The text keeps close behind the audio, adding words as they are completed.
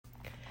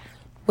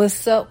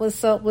What's up?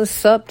 What's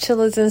up,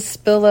 chillers and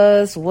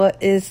spillers?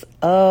 What is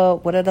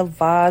up? What are the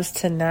vibes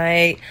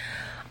tonight?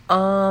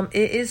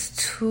 It is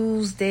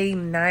Tuesday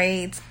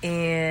night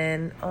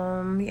and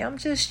I'm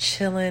just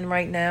chilling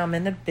right now. I'm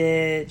in the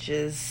bed,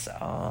 just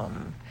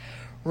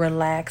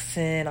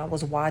relaxing. I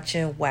was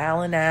watching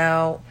Wildin'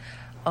 Out.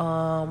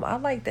 I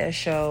like that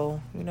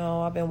show.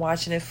 I've been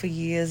watching it for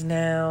years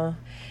now.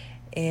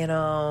 And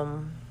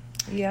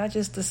I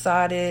just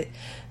decided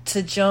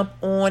to jump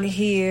on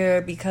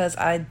here because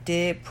I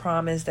did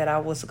promise that I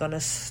was going to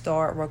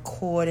start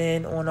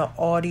recording on an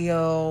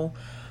audio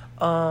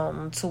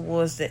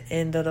towards the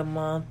end of the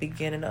month,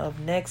 beginning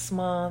of next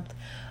month.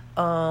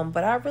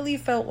 But I really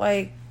felt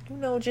like,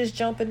 just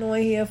jumping on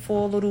here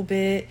for a little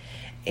bit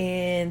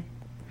and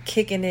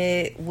kicking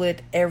it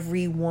with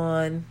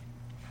everyone.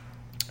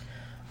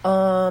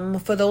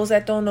 For those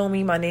that don't know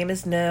me, my name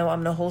is Nell.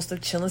 I'm the host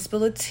of Chill and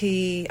Spill a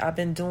Tea. I've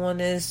been doing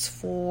this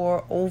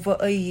for over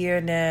a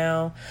year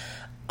now.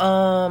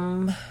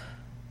 I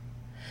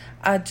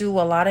do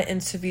a lot of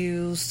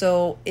interviews,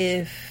 so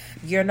if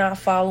you're not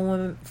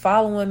following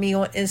me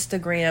on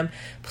Instagram,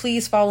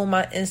 please follow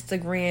my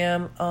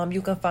Instagram.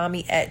 You can find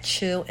me at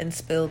Chill and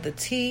Spill the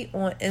Tea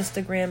on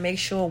Instagram. Make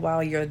sure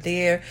while you're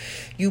there,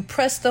 you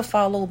press the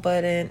follow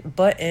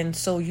button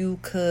so you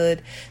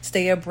could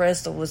stay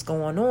abreast of what's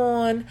going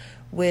on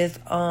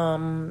with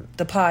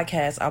the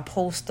podcast. I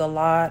post a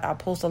lot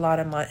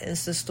in my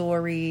Insta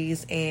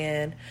stories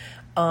and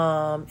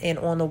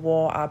on the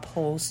wall I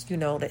post,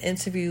 the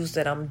interviews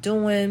that I'm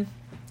doing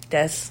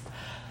that's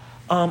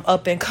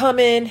up and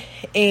coming.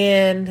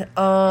 And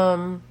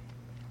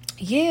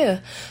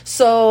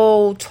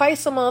so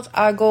twice a month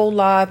I go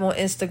live on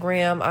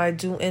Instagram. I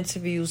do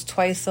interviews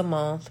twice a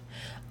month.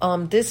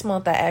 This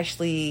month I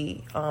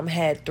actually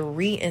had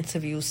 3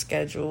 interviews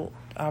scheduled.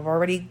 I've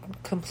already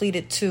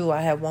completed 2. I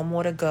have 1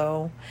 more to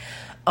go.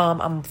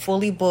 I'm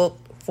fully booked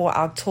for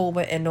October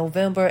and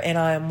November, and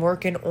I am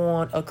working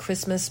on a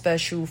Christmas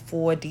special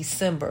for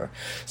December.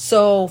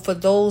 So for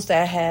those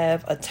that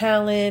have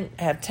talent,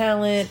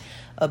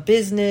 a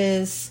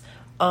business,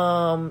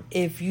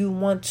 if you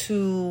want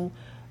to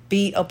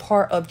be a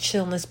part of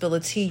Chill and Spill a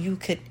Tea, you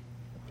could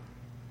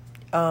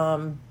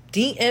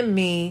DM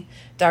me,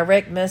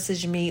 direct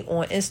message me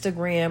on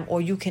Instagram,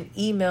 or you can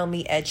email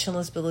me at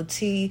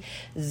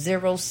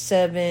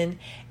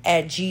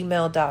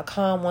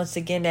chillandspillatee07@gmail.com. Once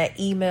again, that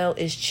email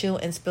is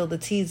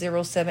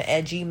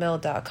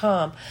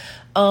chillandspillatee07@gmail.com.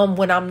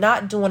 When I'm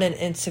not doing an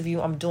interview,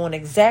 I'm doing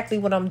exactly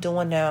what I'm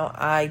doing now.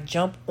 I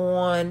jump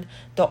on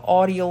the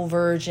audio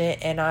version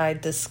and I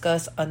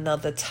discuss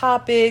another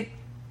topic.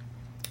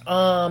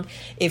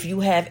 If you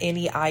have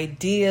any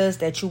ideas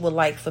that you would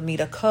like for me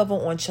to cover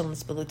on Chill and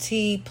Spill the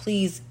Tea,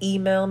 please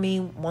email me.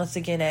 Once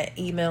again, that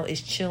email is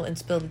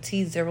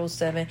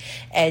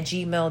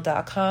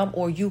chillandspillatee07@gmail.com,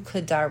 or you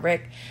could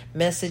direct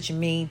message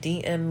me,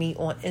 DM me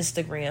on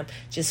Instagram.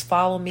 Just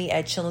follow me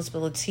at Chill and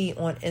Spill the Tea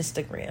on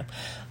Instagram.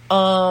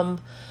 I'm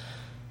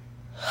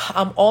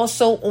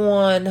also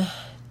on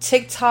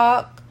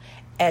TikTok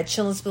at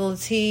Chill and Spill the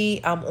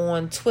Tea. I'm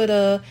on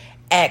Twitter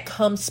at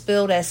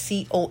Comspill, that's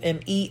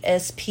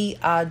COMESPILL.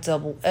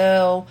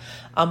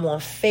 I'm on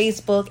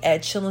Facebook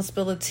at Chill and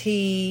Spill a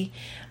Tea.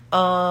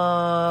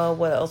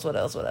 What else?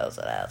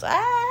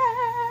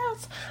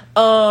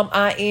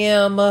 I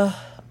am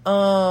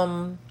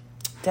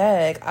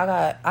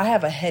I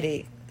have a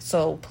headache,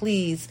 so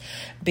please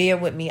bear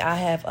with me. I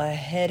have a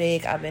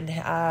headache.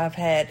 I've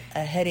had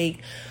a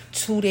headache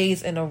 2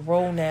 days in a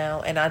row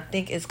now, and I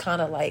think it's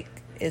kind of like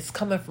it's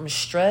coming from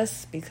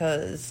stress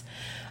because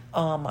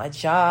my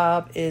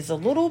job is a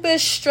little bit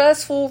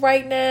stressful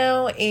right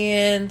now,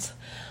 and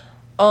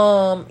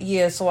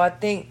so I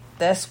think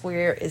that's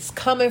where it's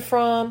coming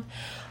from.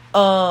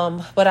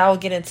 But I'll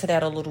get into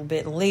that a little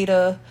bit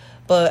later.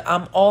 But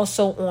I'm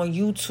also on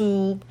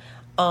YouTube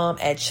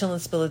at Chill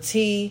and Spill a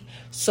Tea.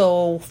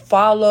 So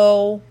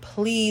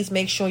please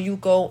make sure you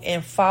go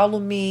and follow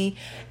me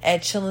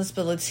at Chill and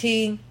Spill a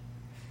Tea.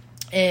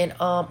 And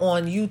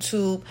on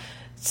YouTube,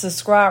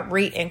 subscribe,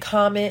 rate, and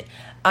comment.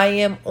 I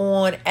am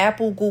on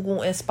Apple,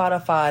 Google, and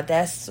Spotify.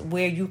 That's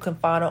where you can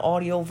find an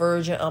audio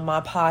version of my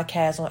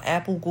podcast, on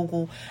Apple,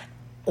 Google,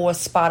 or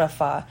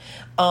Spotify.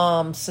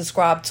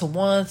 Subscribe to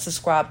one,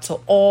 subscribe to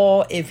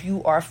all. If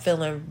you are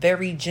feeling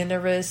very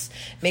generous,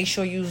 make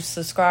sure you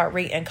subscribe,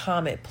 rate, and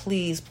comment.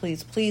 Please,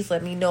 please, please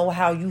let me know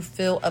how you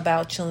feel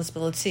about Chill and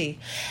Spill a Tea.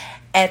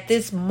 At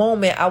this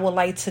moment, I would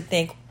like to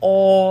thank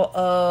all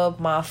of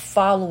my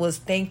followers.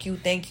 Thank you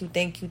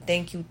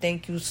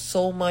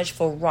so much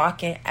for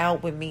rocking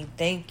out with me.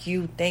 Thank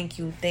you. I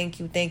can't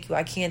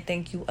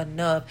thank you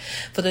enough.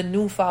 For the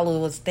new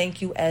followers,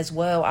 thank you as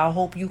well. I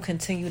hope you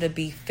continue to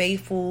be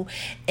faithful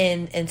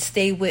and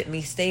stay with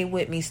me.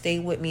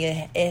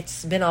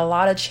 It's been a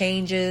lot of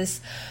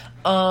changes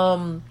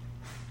for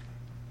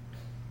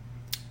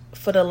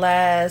the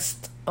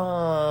last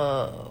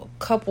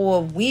couple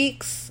of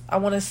weeks. I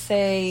want to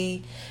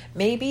say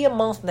maybe a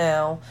month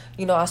now.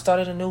 I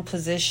started a new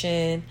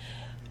position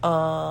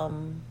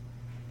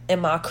in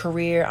my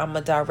career. I'm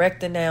a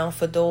director now.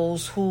 For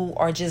those who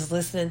are just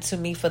listening to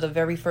me for the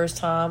very first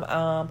time,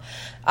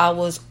 I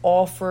was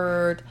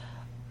offered,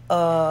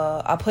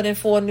 I put in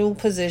for a new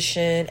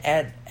position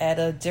at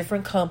a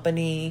different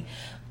company.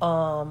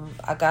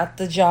 I got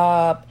the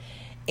job,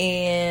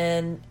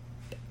 and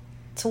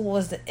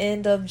towards the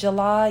end of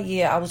July,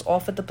 I was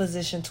offered the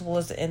position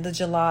towards the end of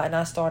July, and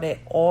I started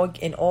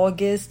in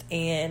August,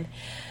 and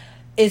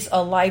it's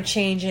a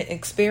life-changing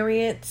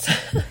experience.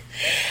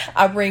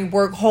 I bring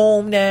work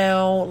home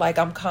now. Like,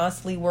 I'm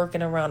constantly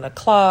working around the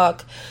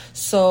clock.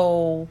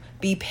 So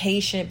be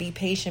patient, be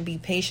patient, be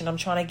patient. I'm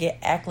trying to get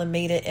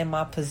acclimated in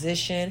my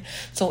position.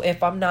 So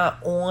if I'm not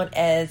on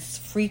as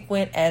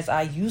frequent as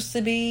I used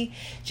to be,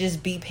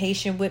 just be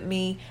patient with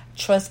me.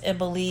 Trust and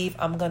believe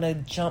I'm going to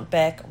jump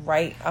back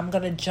I'm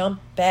going to jump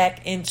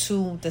back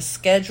into the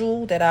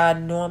schedule that I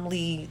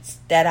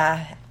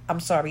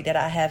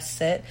have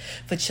set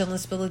for Chill and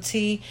Spill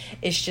Tea.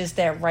 It's just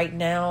that right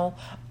now,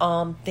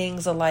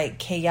 things are like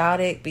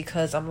chaotic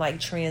because I'm like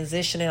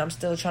transitioning. I'm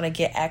still trying to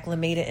get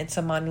acclimated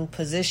into my new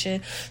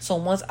position. So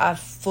once I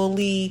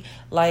fully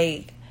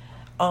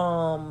find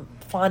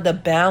a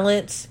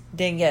balance,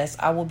 then yes,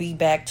 I will be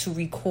back to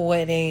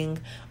recording,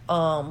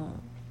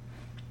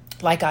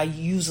 like I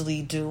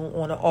usually do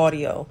on the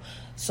audio.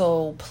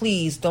 So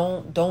please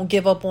don't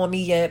give up on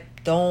me yet.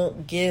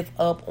 Don't give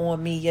up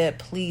on me yet.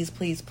 Please,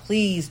 please,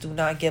 please do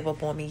not give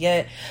up on me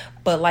yet.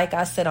 But like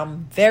I said,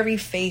 I'm very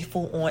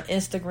faithful on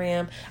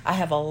Instagram. I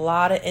have a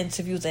lot of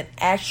interviews, and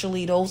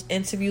actually those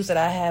interviews that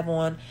I have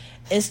on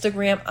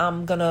Instagram,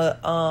 I'm gonna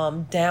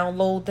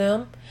download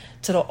them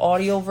to the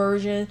audio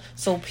version.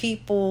 So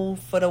people,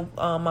 for the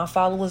my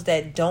followers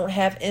that don't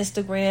have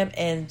Instagram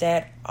and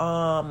that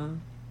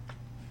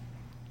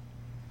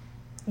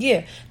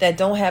that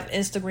don't have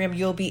Instagram,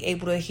 you'll be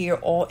able to hear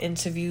all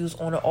interviews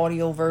on the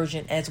audio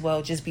version as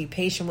well. Just be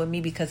patient with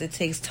me because it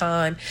takes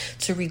time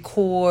to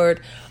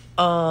record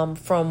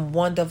from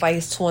one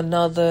device to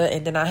another,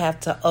 and then I have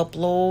to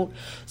upload.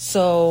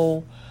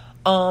 So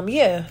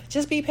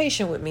just be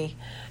patient with me.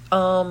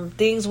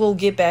 Things will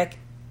get back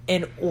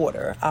in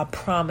order. I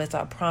promise. I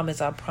love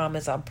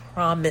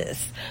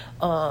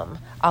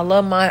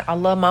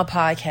my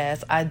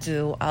podcast. I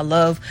do. I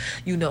love,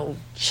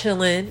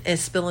 chilling and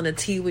spilling the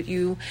tea with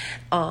you.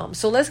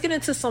 So let's get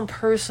into some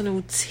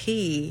personal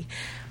tea.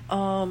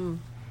 I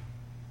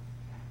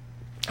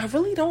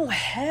really don't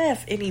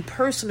have any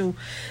personal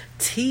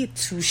tea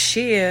to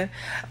share.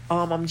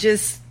 I'm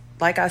just,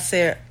 like I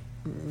said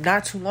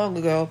not too long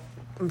ago,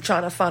 I'm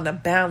trying to find a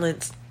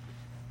balance,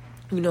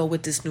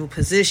 with this new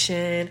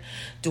position,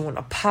 doing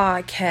a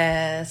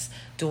podcast,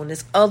 doing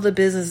this other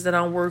business that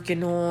I'm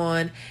working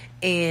on,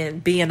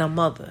 and being a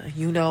mother.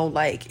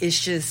 It's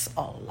just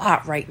a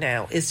lot right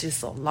now. It's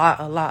just a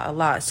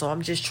lot. So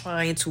I'm just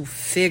trying to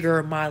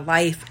figure my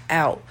life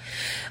out.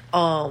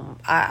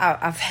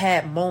 I've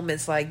had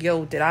moments like,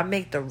 did I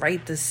make the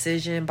right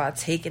decision by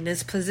taking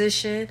this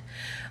position?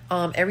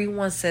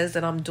 Everyone says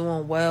that I'm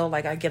doing well.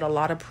 Like, I get a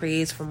lot of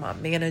praise from my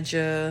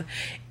manager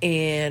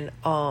and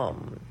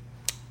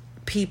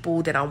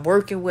people that I'm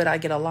working with. I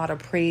get a lot of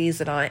praise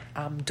that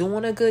I'm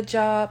doing a good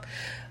job,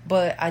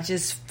 but I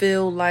just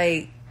feel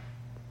like,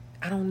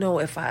 I don't know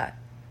if I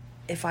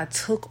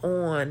took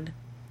on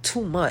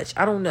too much.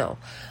 I don't know.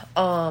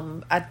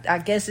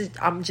 I guess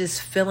I'm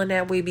just feeling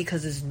that way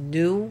because it's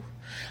new.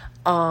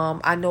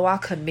 I know I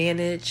could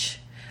manage.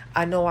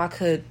 I know I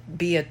could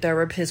be a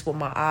therapist with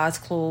my eyes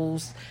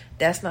closed.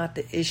 That's not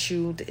the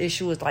issue. The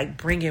issue is like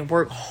bringing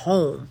work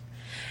home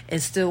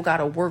and still got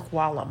to work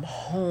while I'm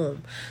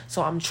home.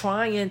 So I'm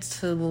trying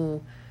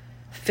to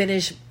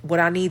finish what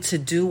I need to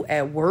do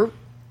at work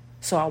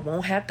so I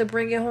won't have to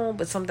bring it home.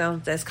 But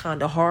sometimes that's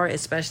kind of hard,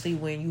 especially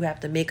when you have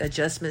to make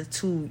adjustments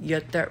to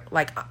your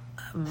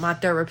my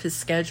therapist's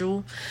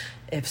schedule.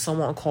 If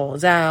someone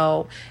calls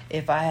out,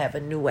 if I have a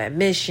new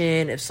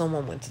admission, if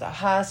someone went to the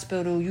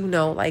hospital,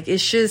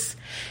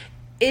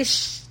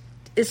 it's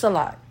a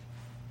lot.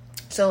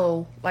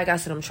 So, like I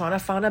said, I'm trying to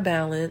find a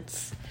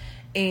balance.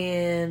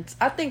 And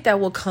I think that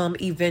will come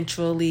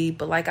eventually.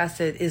 But like I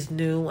said, it's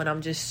new and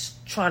I'm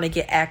just trying to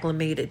get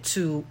acclimated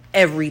to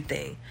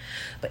everything.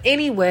 But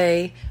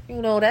anyway,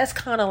 that's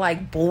kind of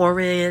like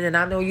boring. And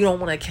I know you don't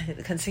want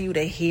to continue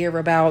to hear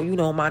about,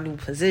 my new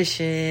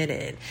position.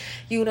 And,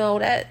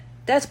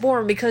 that's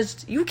boring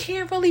because you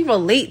can't really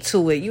relate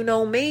to it.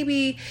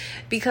 Maybe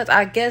because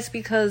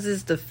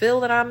it's the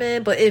field that I'm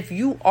in. But if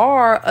you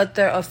are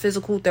a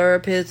physical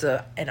therapist,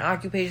 an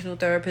occupational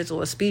therapist,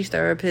 or a speech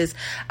therapist,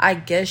 I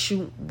guess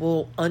you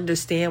will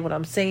understand what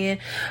I'm saying.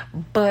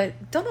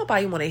 But don't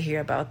nobody want to hear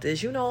about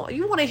this. You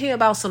want to hear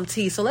about some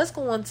tea. So let's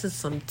go on to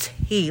some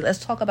tea.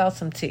 Let's talk about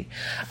some tea.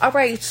 All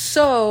right.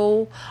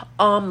 So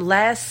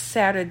last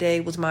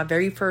Saturday was my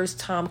very first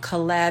time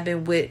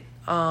collabing with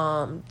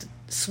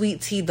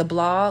Sweet Tea, the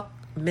blog,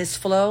 Miss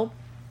Flo.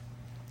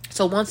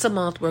 So once a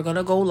month, we're going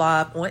to go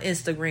live on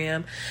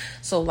Instagram.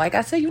 So like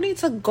I said, you need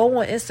to go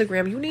on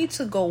Instagram. You need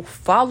to go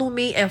follow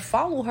me and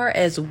follow her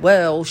as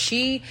well.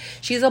 She's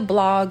a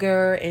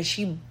blogger and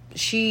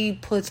she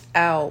puts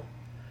out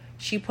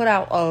she put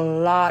out a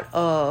lot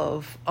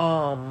of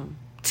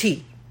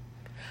tea.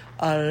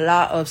 A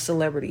lot of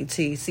celebrity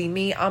tea. See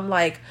me, I'm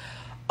like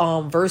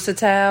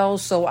versatile,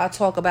 so I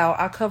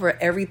cover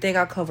everything.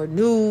 I cover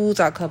news,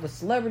 I cover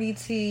celebrity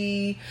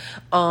tea,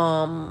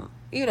 I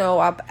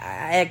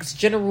ask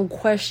general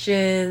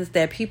questions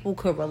that people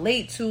could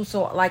relate to.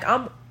 So like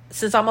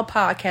since I'm a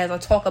podcast, I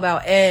talk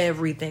about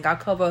everything. I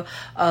cover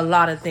a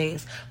lot of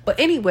things. But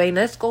anyway,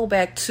 let's go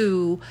back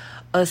to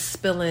us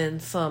spilling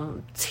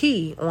some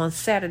tea on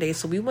Saturday.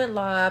 So we went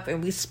live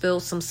and we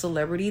spilled some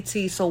celebrity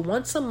tea. So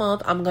once a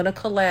month, I'm going to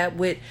collab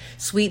with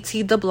Sweet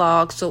Tea the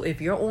blog. So if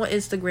you're on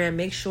Instagram,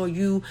 make sure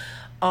you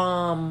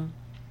go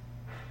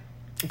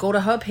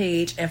to her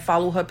page and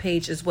follow her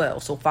page as well.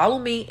 So follow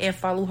me and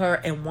follow her.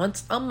 And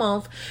once a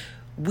month,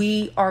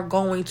 we are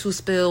going to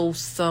spill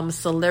some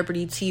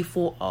celebrity tea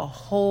for a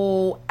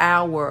whole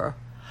hour.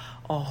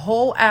 A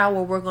whole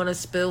hour, we're going to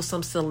spill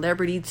some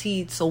celebrity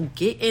tea. So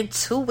get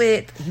into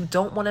it. You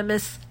don't want to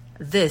miss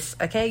this,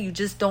 okay? You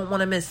just don't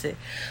want to miss it.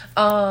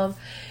 Yeah,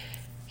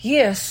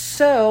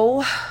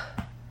 so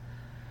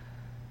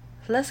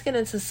let's get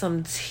into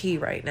some tea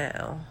right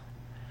now.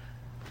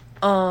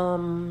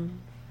 The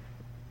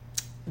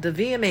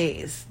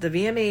VMAs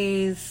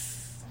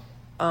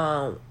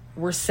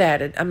were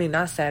Sunday.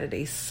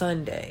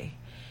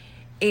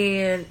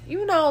 And,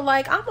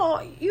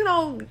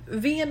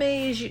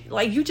 VMAs,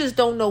 like, you just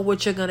don't know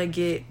what you're going to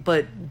get.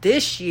 But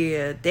this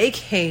year, they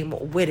came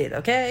with it,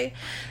 okay?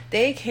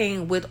 They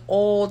came with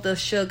all the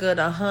sugar,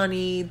 the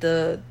honey,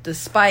 the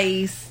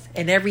spice,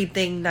 and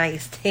everything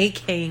nice. They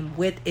came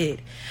with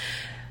it.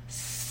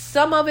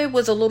 Some of it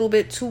was a little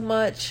bit too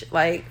much.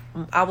 Like,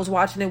 I was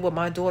watching it with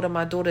my daughter.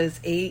 My daughter is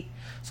 8.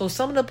 So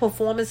some of the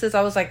performances,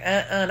 I was like,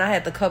 and I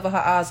had to cover her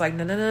eyes. Like,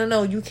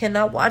 no, you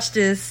cannot watch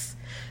this.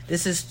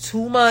 This is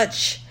too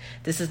much.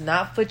 This is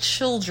not for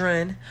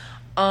children.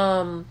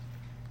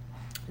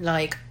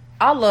 Like,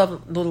 I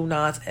love Lil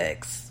Nas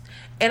X.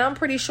 And I'm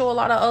pretty sure a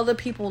lot of other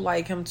people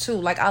like him too.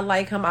 Like, I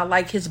like him. I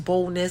like his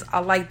boldness. I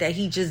like that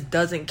he just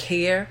doesn't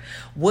care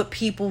what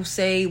people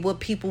say, what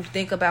people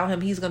think about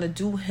him. He's going to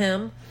do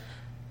him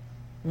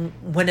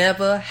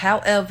whenever,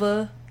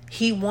 however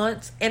he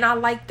wants. And I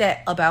like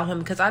that about him,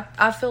 because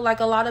I feel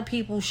like a lot of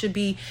people should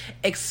be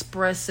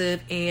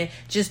expressive and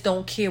just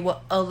don't care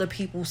what other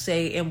people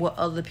say and what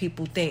other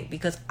people think,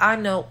 because I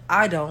know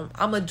I don't.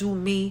 I'm gonna do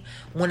me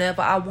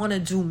whenever I want to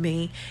do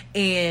me,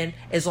 and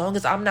as long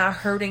as I'm not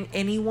hurting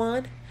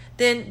anyone,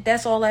 then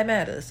that's all that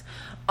matters.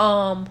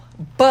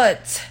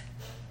 But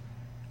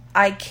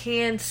I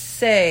can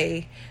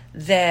say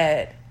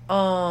that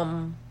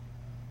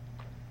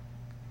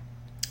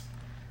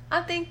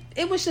I think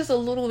it was just a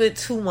little bit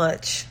too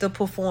much, the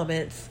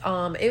performance.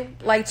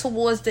 It, like,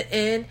 towards the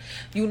end,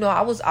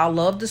 I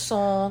love the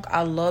song.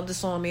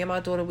 Me and my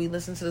daughter, we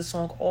listen to the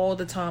song all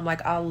the time.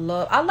 Like, I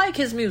like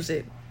his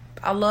music.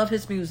 I love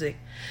his music.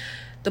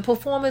 The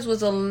performance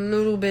was a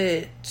little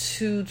bit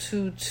too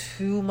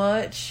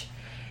much.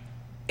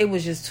 It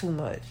was just too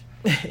much.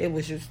 It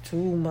was just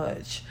too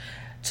much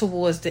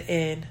towards the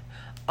end.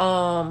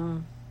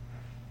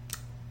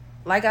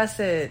 Like I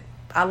said,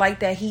 I like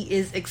that he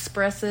is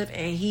expressive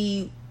and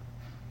he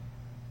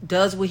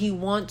does what he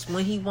wants,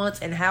 when he wants,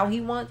 and how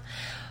he wants.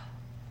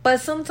 But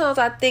sometimes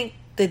I think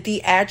the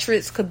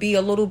theatrics could be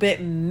a little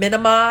bit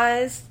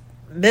minimal.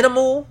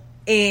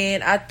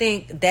 And I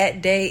think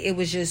that day it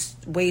was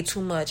just way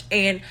too much.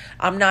 And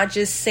I'm not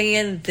just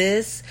saying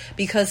this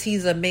because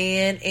he's a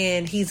man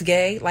and he's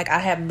gay. Like, I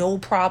have no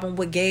problem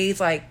with gays.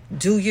 Like,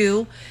 do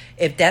you?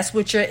 If that's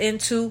what you're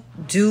into,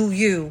 do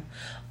you?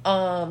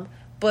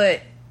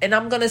 And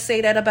I'm going to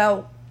say that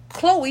about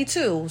Chloe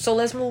too. So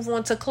let's move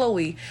on to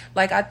Chloe.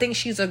 Like, I think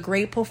she's a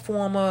great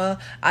performer.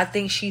 I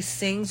think she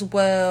sings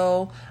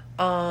well.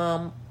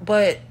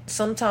 But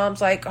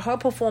sometimes, like, her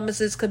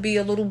performances could be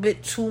a little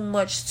bit too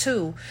much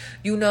too.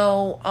 Like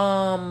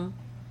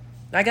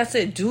I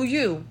said, do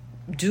you?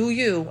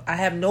 I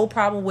have no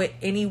problem with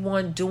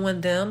anyone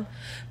doing them.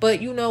 But,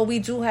 we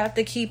do have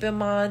to keep in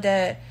mind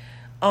that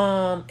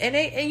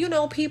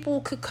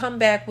people could come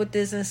back with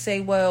this and say,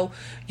 well,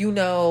 you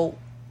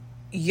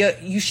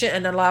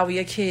shouldn't allow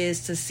your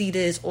kids to see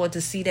this or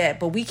to see that.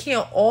 But we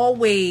can't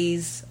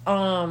always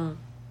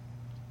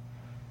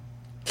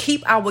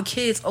keep our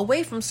kids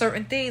away from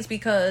certain things,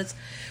 because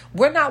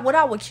we're not with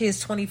our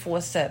kids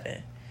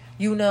 24/7,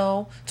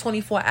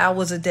 24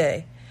 hours a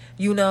day,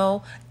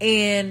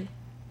 and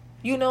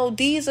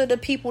these are the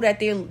people that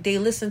they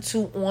listen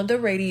to on the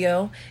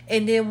radio.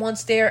 And then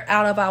once they're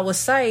out of our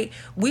sight,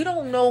 we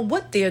don't know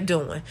what they're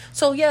doing.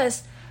 So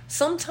yes,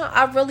 sometimes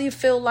I really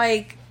feel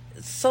like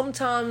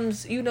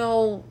sometimes,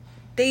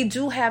 they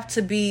do have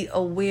to be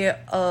aware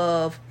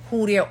of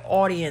who their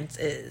audience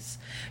is,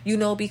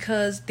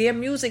 because their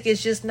music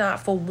is just not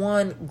for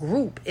one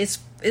group. It's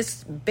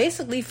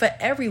basically for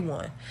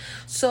everyone.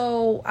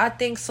 So I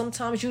think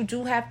sometimes you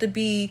do have to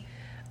be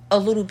a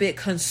little bit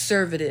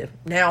conservative.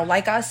 Now,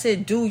 like I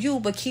said, do you,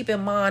 but keep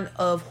in mind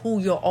of who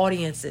your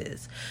audience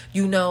is.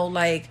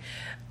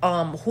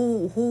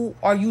 who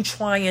are you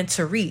trying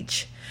to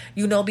reach?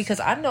 Because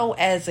I know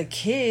as a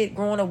kid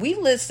growing up, we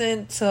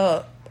listened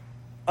to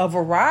a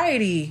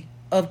variety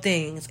of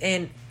things,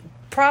 and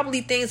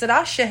probably things that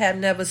I should have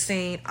never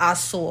seen, I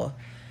saw,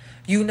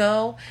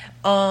 so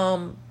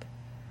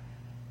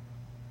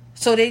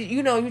they,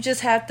 you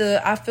just have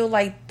to, I feel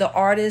like the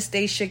artists,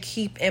 they should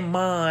keep in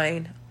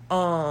mind,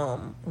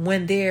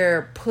 when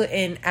they're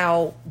putting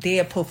out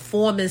their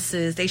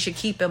performances, they should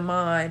keep in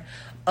mind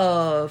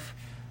of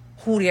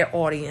who their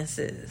audience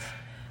is,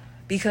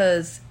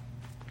 because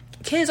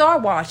kids are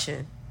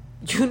watching,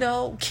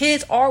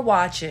 kids are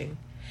watching.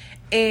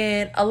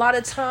 And a lot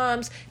of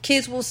times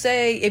kids will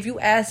say, if you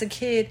ask a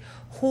kid,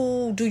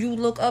 who do you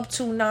look up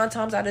to, 9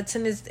 times out of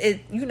 10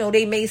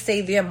 they may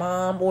say their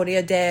mom or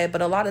their dad,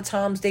 but a lot of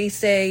times they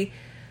say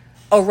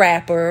a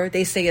rapper,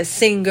 they say a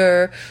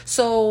singer.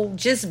 So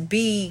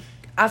I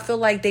feel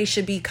like they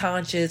should be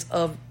conscious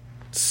of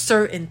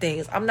certain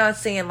things. I'm not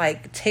saying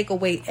like take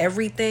away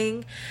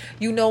everything,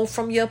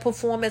 from your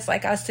performance.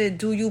 Like I said,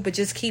 but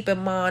just keep in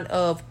mind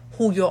of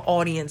who your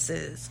audience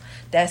is.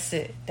 That's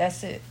it.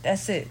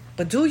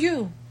 But do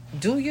you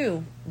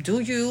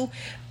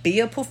be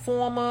a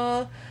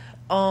performer,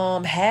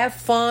 have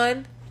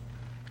fun,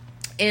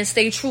 and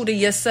stay true to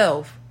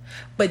yourself,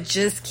 but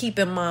just keep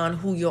in mind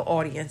who your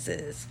audience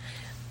is.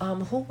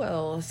 Who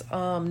else?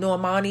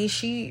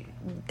 Normani,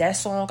 that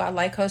song, I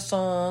like her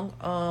song.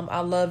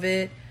 I love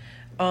it.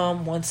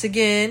 Once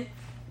again,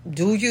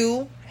 do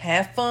you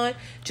have fun,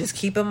 just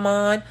keep in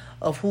mind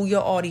of who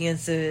your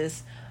audience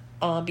is.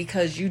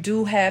 Because you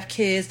do have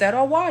kids that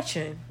are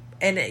watching,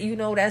 and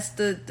that's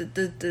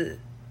the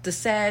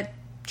sad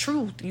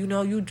truth.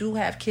 You do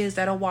have kids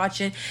that are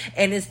watching,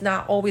 and it's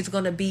not always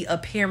going to be a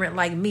parent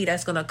like me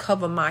that's going to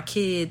cover my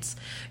kids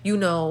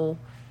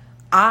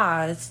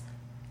eyes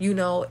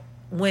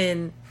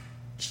when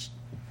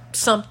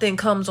something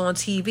comes on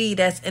TV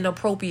that's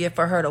inappropriate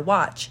for her to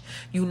watch.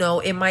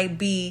 It might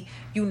be,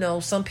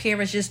 some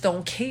parents just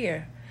don't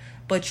care.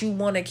 But you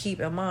want to keep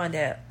in mind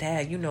that,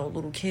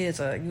 little kids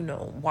are,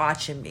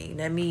 watching me.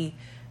 Let me,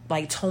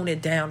 tone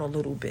it down a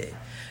little bit,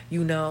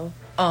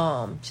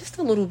 just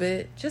a little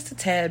bit, just a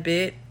tad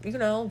bit,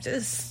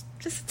 just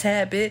a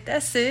tad bit.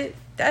 That's it.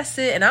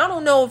 And I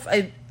don't know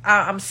if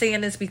I'm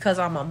saying this because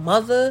I'm a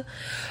mother,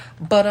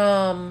 but,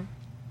 I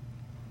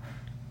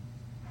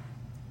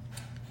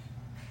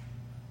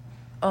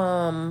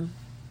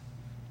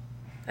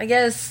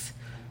guess,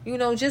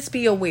 just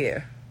be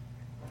aware.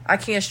 I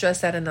can't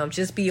stress that enough.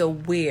 Just be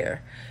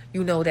aware,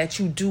 that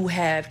you do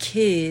have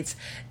kids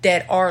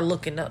that are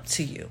looking up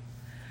to you.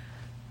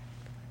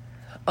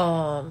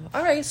 All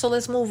right, so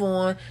let's move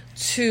on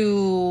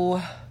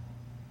to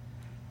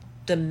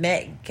the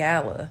Met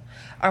Gala.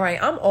 All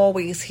right, I'm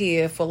always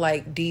here for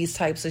these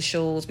types of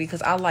shows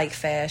because I like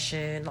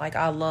fashion.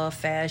 I love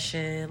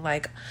fashion.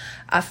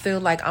 I feel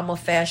like I'm a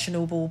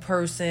fashionable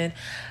person.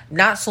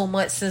 Not so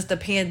much since the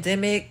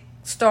pandemic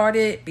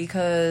started,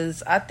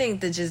 because I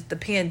think that just the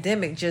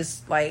pandemic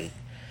just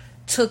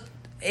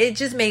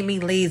just made me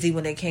lazy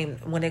when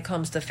it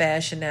comes to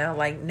fashion now.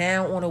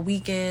 Now on the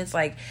weekends,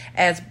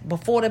 as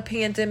before the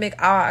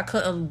pandemic, I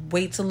couldn't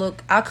wait till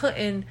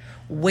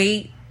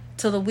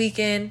the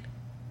weekend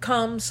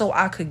comes so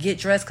I could get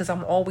dressed because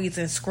I'm always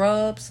in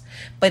scrubs.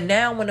 But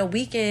now when the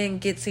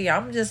weekend gets here,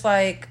 I'm just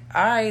like,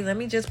 all right, let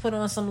me just put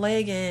on some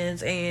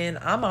leggings and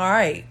I'm all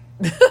right.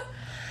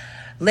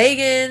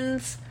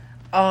 Leggings,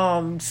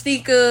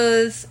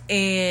 sneakers,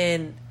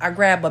 and I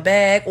grab a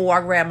bag or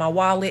I grab my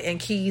wallet and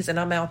keys and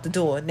I'm out the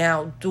door.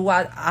 Now,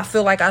 I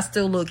feel like I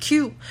still look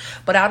cute,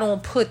 but I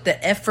don't put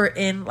the effort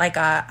in like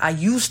I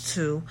used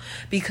to,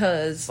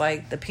 because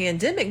the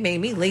pandemic made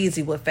me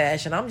lazy with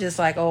fashion. I'm just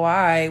like, oh, all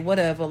right,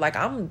 whatever.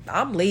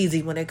 I'm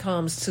lazy when it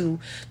comes to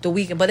the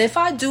weekend. But if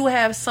I do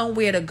have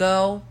somewhere to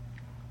go,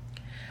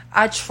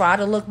 I try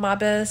to look my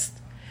best,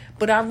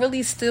 but I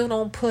really still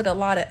don't put a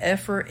lot of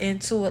effort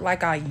into it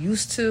like I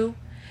used to.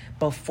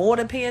 Before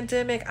the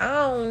pandemic,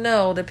 I don't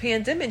know. The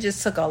pandemic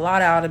just took a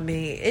lot out of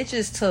me. It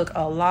just took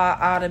a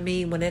lot out of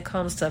me when it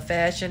comes to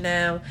fashion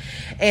now.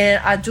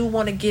 And I do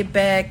want to get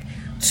back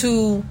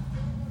to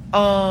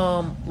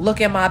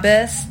looking my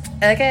best,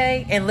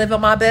 okay? And living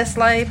my best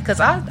life.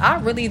 Because I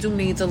really do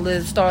need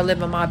to start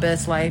living my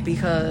best life,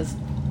 because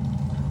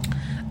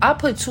I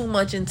put too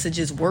much into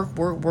just work.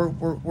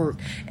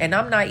 And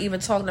I'm not even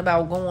talking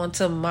about going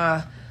to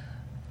my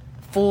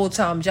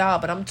full-time job,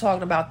 but I'm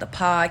talking about the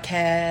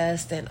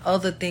podcast and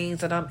other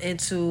things that I'm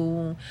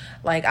into.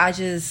 I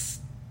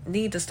just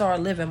need to start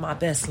living my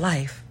best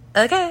life,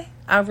 okay?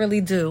 I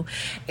really do.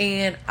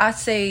 And I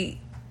say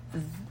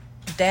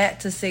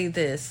that to say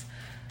this,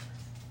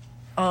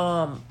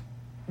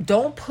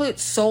 don't put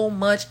so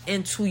much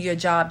into your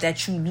job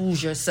that you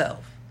lose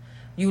yourself,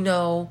 and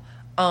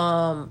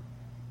I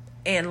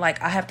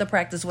have to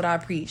practice what I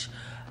preach.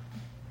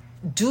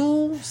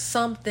 Do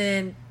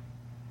something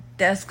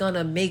that's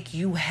gonna make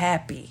you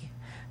happy.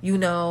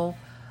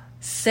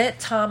 Set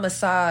time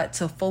aside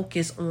to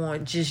focus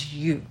on just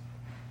you.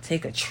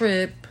 Take a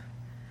trip,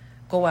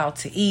 go out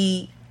to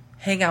eat,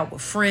 hang out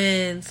with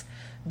friends,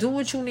 Do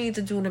what you need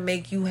to do to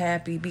make you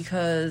happy,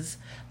 because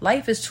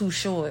life is too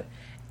short.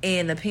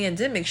 And the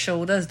pandemic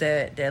showed us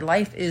that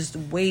life is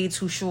way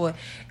too short.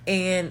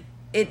 And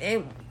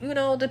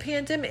the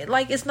pandemic,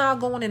 like, it's not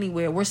going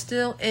anywhere. We're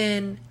still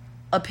in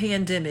a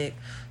pandemic.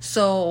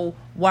 So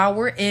while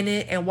we're in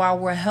it and while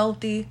we're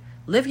healthy,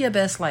 live your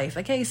best life.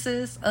 Okay,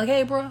 sis?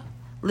 Okay, bro?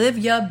 Live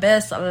your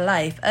best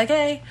life.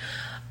 Okay?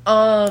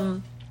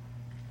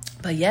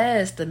 But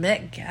yes, the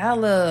Met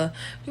Gala,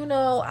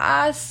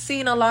 I've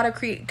seen a lot of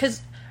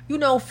because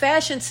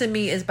fashion to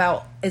me is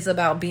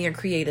about being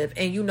creative.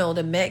 And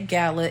the Met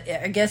Gala,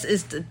 I guess,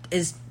 is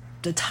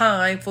the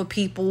time for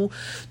people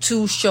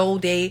to show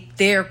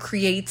their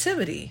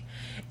creativity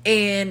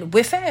and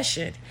with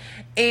fashion.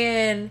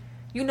 And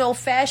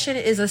fashion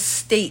is a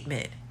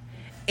statement,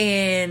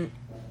 and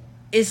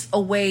it's a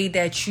way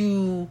that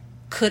you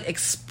could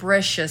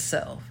express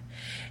yourself.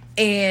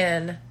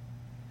 And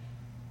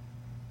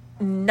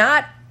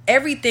not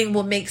everything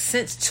will make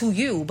sense to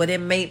you, but it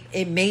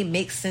may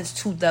make sense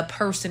to the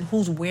person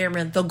who's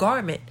wearing the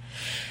garment.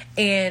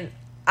 And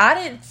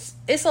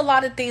it's a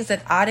lot of things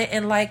that I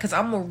didn't like, because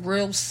I'm a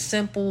real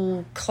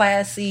simple,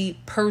 classy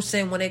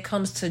person when it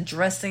comes to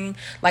dressing.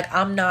 Like,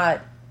 I'm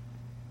not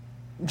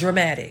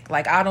dramatic.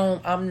 Like,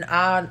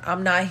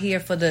 I'm not here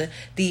for the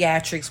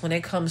theatrics when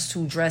it comes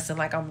to dressing.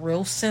 Like, I'm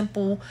real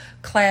simple,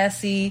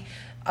 classy.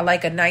 I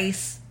like a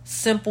nice,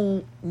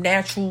 simple,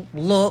 natural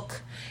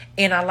look.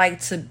 And I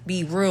like to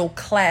be real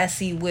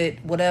classy with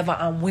whatever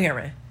I'm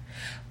wearing.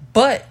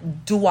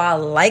 But do I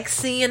like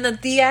seeing the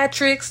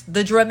theatrics,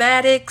 the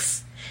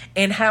dramatics,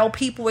 and how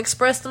people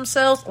express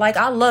themselves? Like,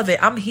 I love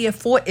it. I'm here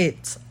for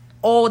it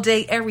all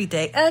day, every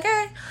day.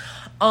 Okay?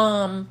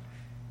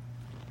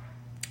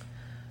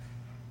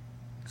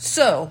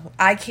 So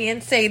I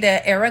can say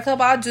that Erykah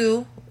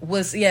Badu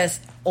was, yes,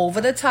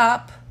 over the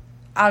top.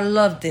 I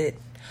loved it.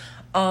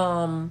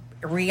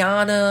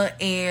 Rihanna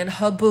and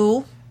her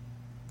boo,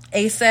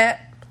 ASAP,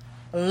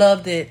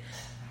 loved it.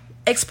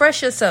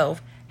 Express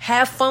yourself.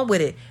 Have fun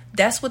with it.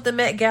 That's what the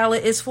Met Gala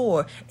is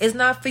for. It's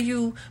not for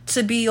you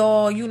to be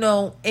all,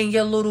 in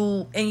your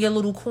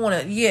little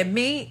corner. Yeah,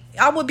 me,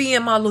 I would be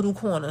in my little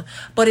corner.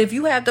 But if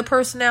you have the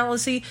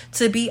personality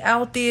to be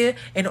out there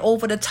and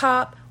over the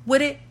top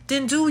with it,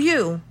 then do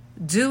you.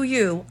 Do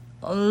you.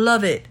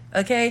 Love it.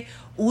 Okay?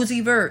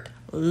 Uzi Vert,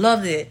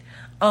 loved it.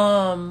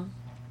 I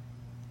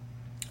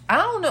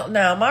don't know.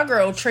 Now, my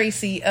girl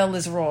Tracy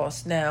Ellis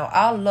Ross. Now,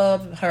 I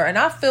love her. And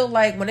I feel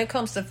like when it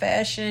comes to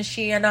fashion,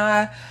 she and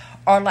I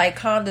are like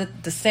kind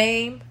of the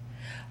same.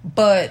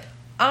 But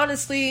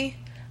honestly,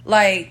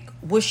 like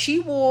what she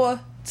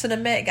wore to the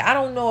Met, I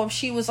don't know if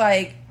she was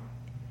like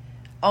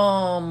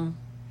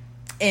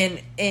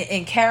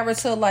in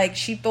character, like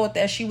she thought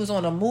that she was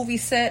on a movie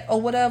set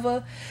or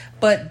whatever.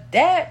 But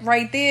that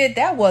right there,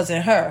 that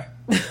wasn't her.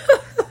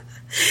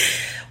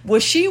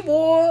 What she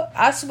wore,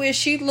 I swear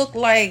she looked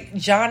like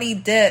Johnny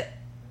Depp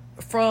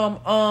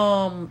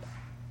from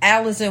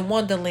Alice in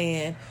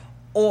Wonderland,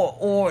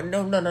 or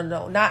no,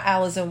 not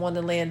Alice in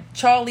Wonderland.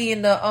 Charlie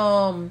in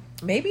the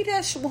maybe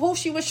that's who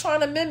she was trying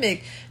to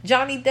mimic.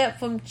 Johnny Depp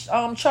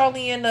from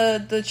Charlie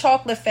and the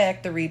Chocolate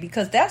Factory,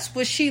 because that's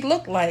what she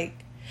looked like.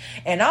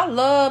 And I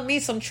love me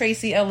some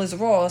Tracy Ellis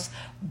Ross,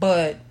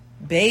 but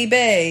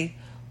baby,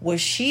 what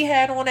she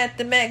had on at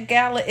the Met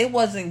Gala, it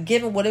wasn't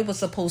giving what it was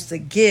supposed to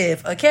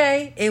give,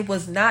 okay? It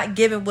was not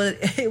giving what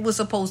it was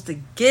supposed to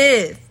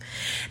give.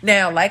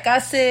 Now, like I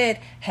said,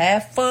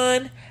 have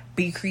fun,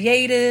 be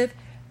creative,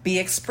 be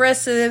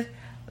expressive,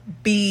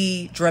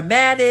 be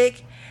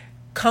dramatic,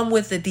 come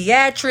with the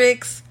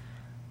theatrics.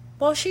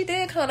 Well, she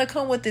did kind of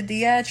come with the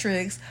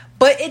theatrics,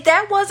 but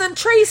that wasn't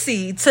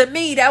Tracy. To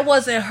me, that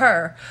wasn't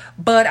her.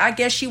 But I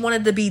guess she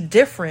wanted to be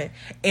different,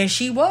 and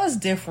she was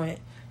different.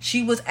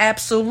 She was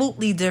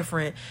absolutely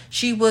different.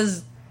 She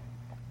was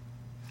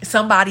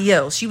somebody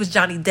else. She was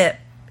Johnny Depp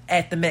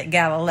at the Met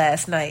Gala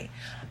last night.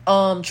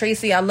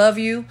 Tracy, I love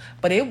you,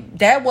 but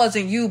that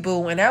wasn't you,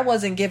 boo, and that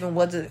wasn't giving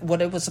what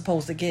it was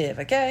supposed to give,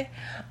 okay?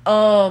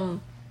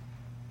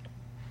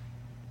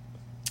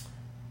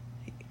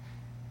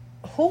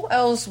 Who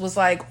else was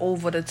like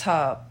over the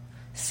top?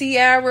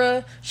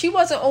 Ciara, she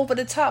wasn't over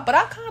the top, but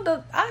I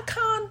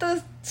kind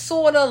of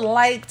sort of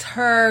liked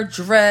her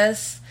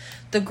dress.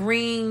 The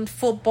green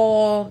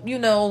football,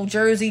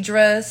 jersey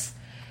dress.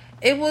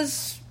 It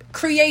was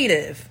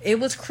creative.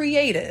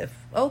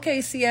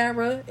 Okay,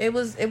 Ciara. It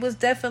was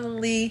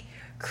definitely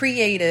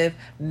creative.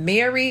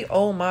 Mary,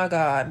 oh my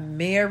God.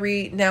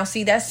 Mary. Now,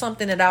 see, that's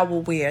something that I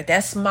will wear.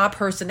 That's my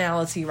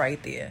personality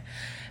right there.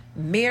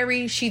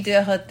 Mary, she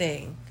did her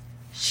thing.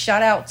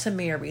 Shout out to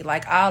Mary.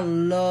 Like, I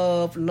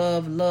loved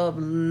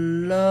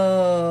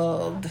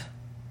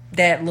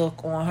that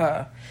look on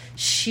her.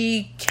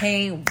 She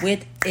came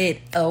with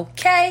it,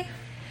 okay?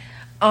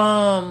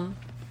 Who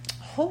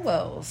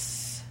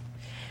else?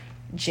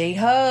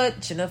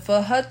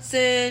 Jennifer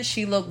Hudson.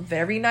 She looked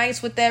very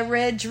nice with that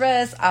red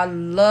dress. I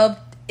loved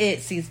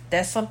it. See,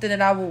 that's something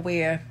that I will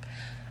wear.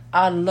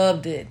 I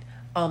loved it.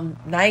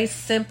 Nice,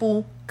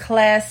 simple,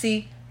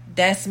 classy.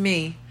 That's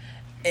me.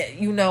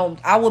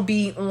 I would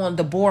be on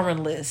the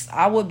boring list.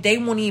 They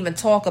wouldn't even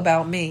talk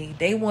about me.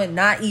 They would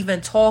not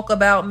even talk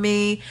about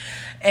me.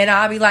 And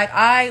I'll be like, all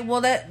right,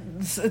 well,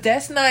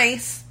 that's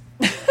nice.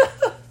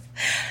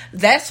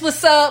 That's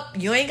what's up.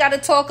 You ain't got to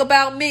talk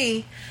about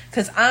me.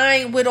 Because I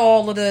ain't with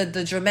all of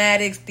the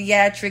dramatics,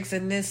 theatrics,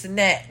 and this and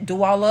that.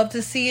 Do I love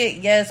to see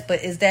it? Yes.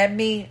 But is that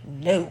me?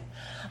 No.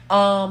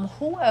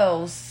 Who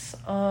else?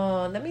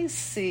 Let me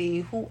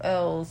see. Who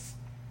else?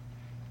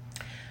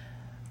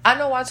 I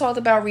know I talked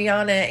about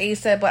Rihanna and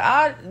ASAP,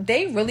 but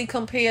they really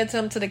compared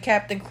him to the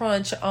Captain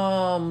Crunch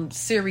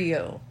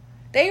cereal.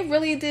 They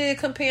really did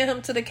compare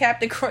him to the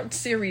Captain Crunch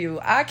cereal.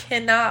 I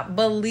cannot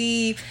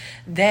believe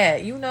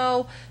that.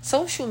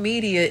 Social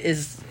media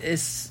is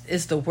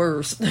the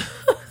worst.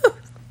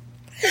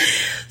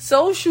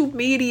 Social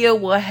media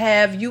will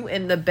have you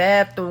in the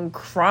bathroom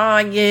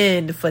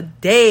crying for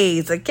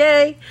days,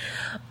 okay?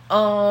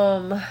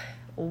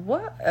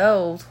 What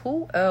else?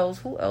 Who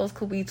else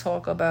could we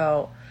talk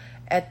about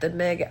at the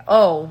mega?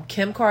 Oh,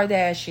 Kim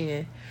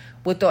Kardashian.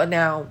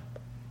 Now,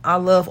 I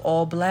love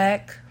all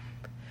black.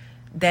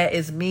 That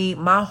is me.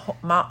 My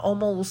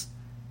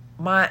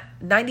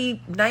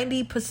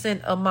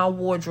 90% of my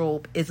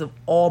wardrobe is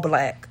all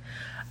black.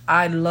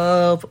 I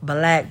love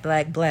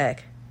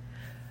black.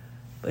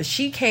 But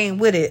she came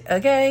with it,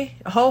 okay?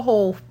 Her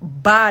whole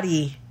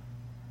body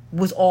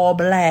was all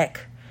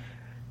black.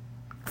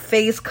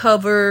 Face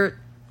covered.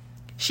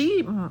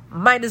 She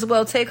might as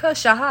well take her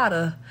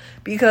shahada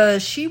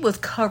because she was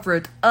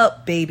covered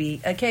up, baby.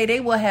 Okay,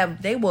 they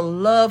will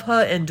love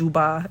her in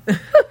Dubai.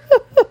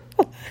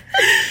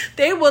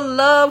 They will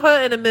love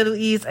her in the Middle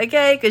East,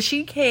 okay? Because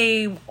she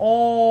came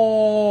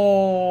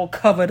all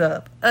covered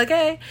up,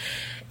 okay?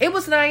 It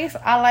was nice.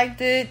 I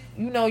liked it.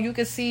 You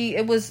could see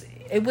it was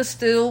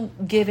still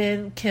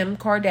giving Kim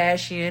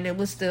Kardashian. It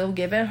was still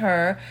giving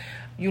her,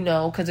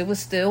 because it was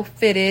still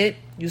fitted.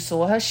 You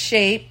saw her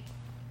shape.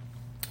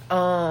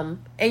 And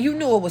you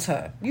knew it was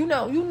her. You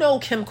know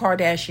Kim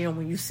Kardashian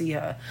when you see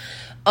her.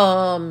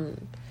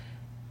 And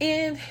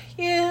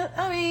yeah,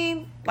 I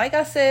mean, like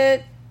I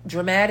said,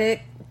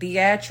 dramatic,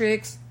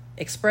 theatrics,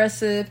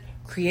 expressive,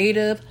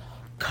 creative,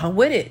 come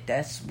with it.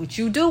 That's what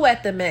you do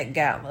at the Met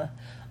Gala.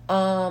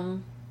 I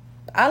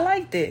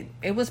liked it.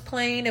 It was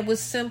plain, it was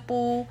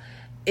simple,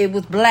 it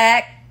was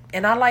black,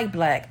 and I like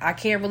black. I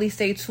can't really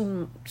say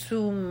too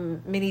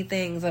many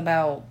things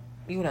about,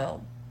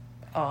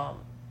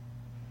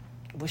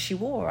 what she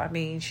wore. I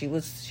mean, she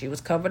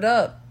was covered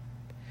up.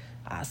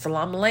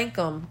 Assalamu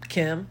alaikum,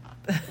 Kim.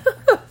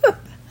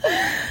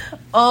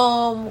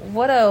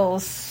 What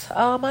else?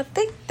 I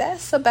think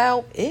that's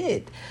about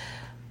it.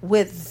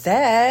 With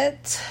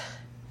that,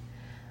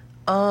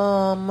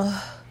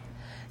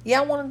 yeah,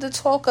 I wanted to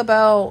talk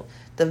about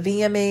the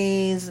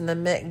VMAs and the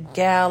Met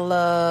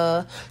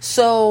Gala.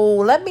 So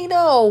let me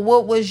know,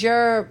 what was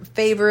your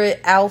favorite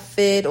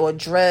outfit or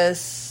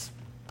dress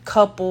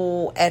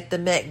couple at the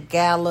Met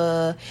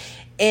Gala?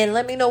 And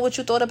let me know what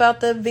you thought about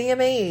the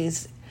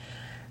VMAs.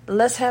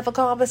 Let's have a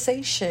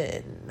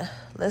conversation.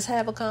 Let's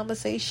have a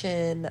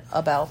conversation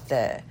about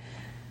that.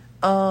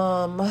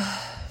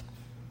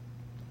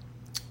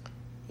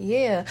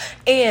 Yeah.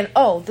 And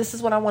this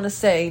is what I want to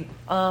say.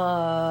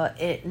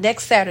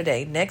 Next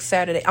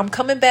Saturday, I'm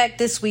coming back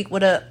this week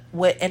with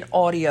an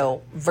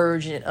audio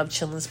version of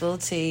Chillin' Spill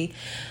Tea.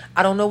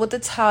 I don't know what the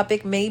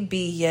topic may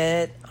be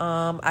yet.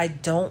 I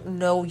don't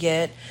know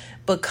yet.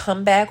 But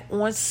come back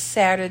on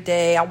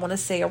Saturday. I want to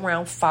say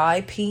around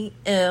 5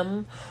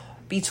 p.m.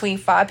 Between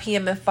 5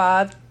 p.m. and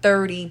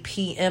 5:30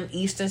 p.m.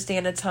 Eastern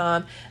Standard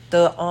Time.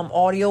 The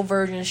audio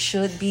version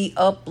should be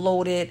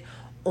uploaded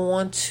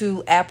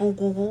onto Apple,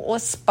 Google, or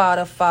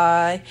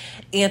Spotify.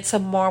 And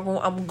tomorrow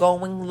I'm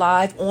going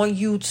live on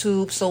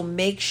YouTube. So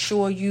make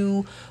sure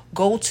you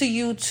go to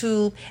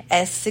YouTube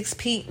at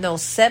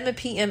 7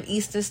 p.m.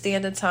 Eastern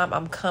Standard Time.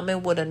 I'm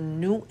coming with a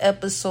new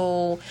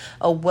episode,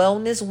 a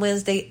Wellness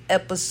Wednesday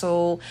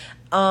episode.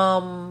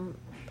 I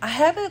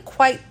haven't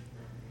quite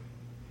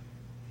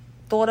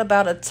thought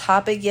about a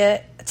topic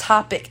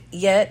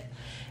yet.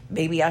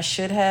 Maybe I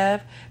should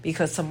have,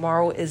 because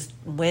tomorrow is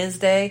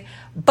Wednesday.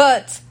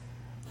 But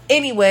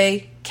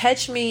anyway,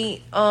 catch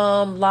me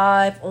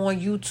live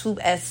on YouTube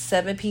at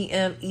 7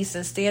 p.m.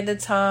 Eastern Standard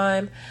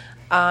Time.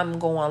 I'm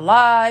going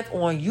live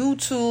on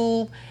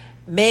YouTube.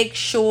 Make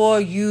sure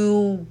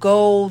you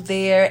go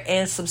there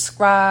and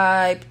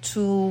subscribe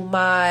to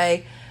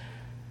my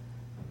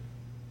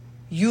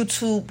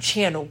YouTube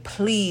channel.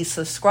 Please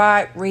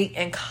subscribe, rate,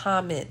 and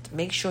comment.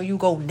 Make sure you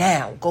go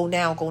now. Go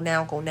now.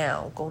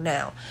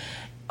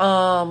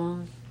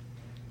 And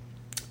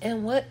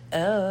what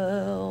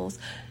else?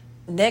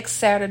 Next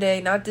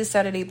Saturday, not this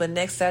Saturday, but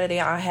next Saturday,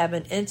 I have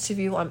an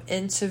interview. I'm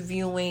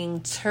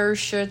interviewing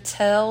Tertia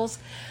Tells.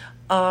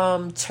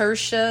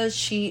 Tertia,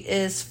 she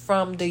is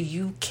from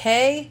the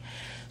UK.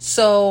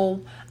 So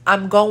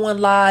I'm going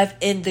live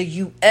in the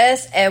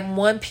US at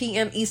 1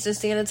 p.m. Eastern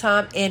Standard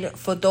Time. And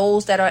for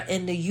those that are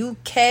in the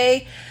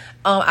UK,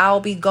 I'll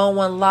be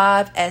going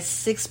live at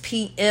 6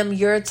 p.m.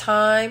 your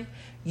time,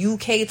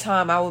 UK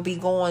time. I will be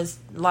going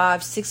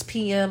live 6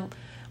 p.m.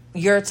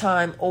 your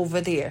time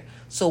over there.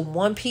 So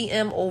 1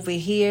 p.m. over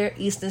here,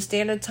 Eastern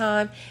Standard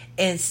Time,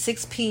 and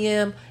 6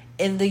 p.m.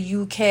 in the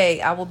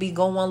UK. I will be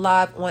going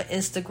live on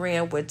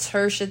Instagram with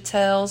Tertia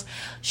Tells.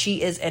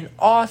 She is an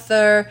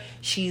author.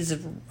 She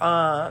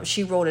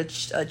wrote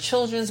a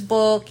children's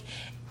book,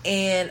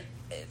 and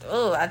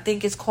I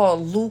think it's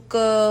called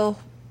Luca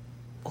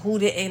who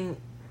didn't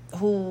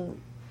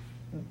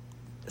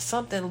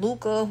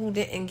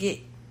get,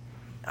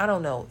 I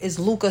don't know. It's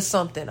Luca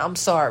something. I'm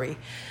sorry.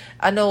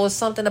 I know it's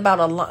something about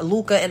a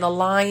Luca and a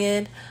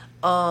lion.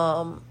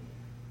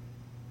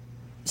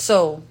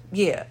 So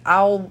yeah,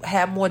 I'll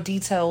have more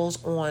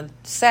details on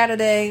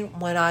Saturday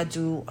when I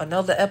do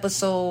another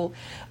episode.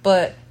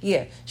 But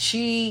yeah,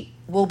 she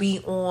will be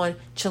on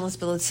Chill and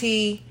Spill a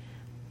Tea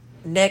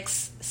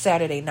next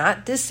Saturday.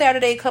 Not this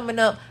Saturday coming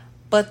up,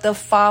 but the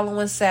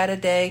following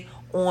Saturday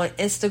on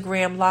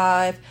Instagram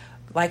Live.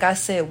 Like I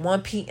said,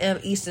 1 p.m.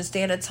 Eastern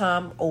Standard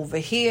Time over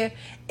here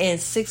and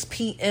 6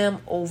 p.m.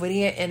 over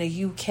there in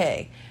the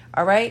UK.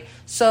 All right?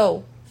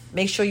 So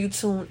make sure you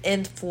tune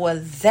in for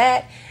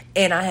that.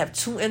 And I have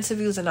 2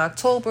 interviews in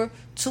October,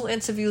 2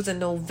 interviews in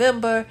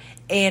November,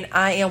 and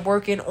I am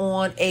working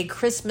on a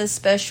Christmas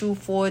special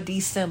for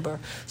December.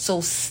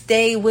 So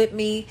stay with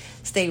me,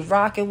 stay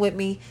rocking with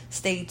me,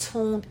 stay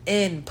tuned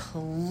in,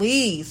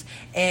 please.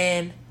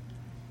 And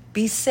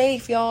be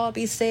safe, y'all.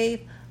 Be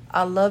safe.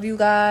 I love you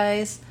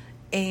guys.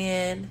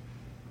 And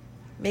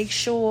make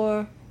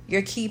sure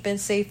you're keeping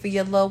safe for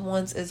your loved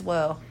ones as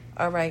well.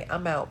 All right,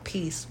 I'm out.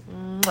 Peace.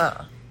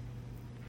 Mwah.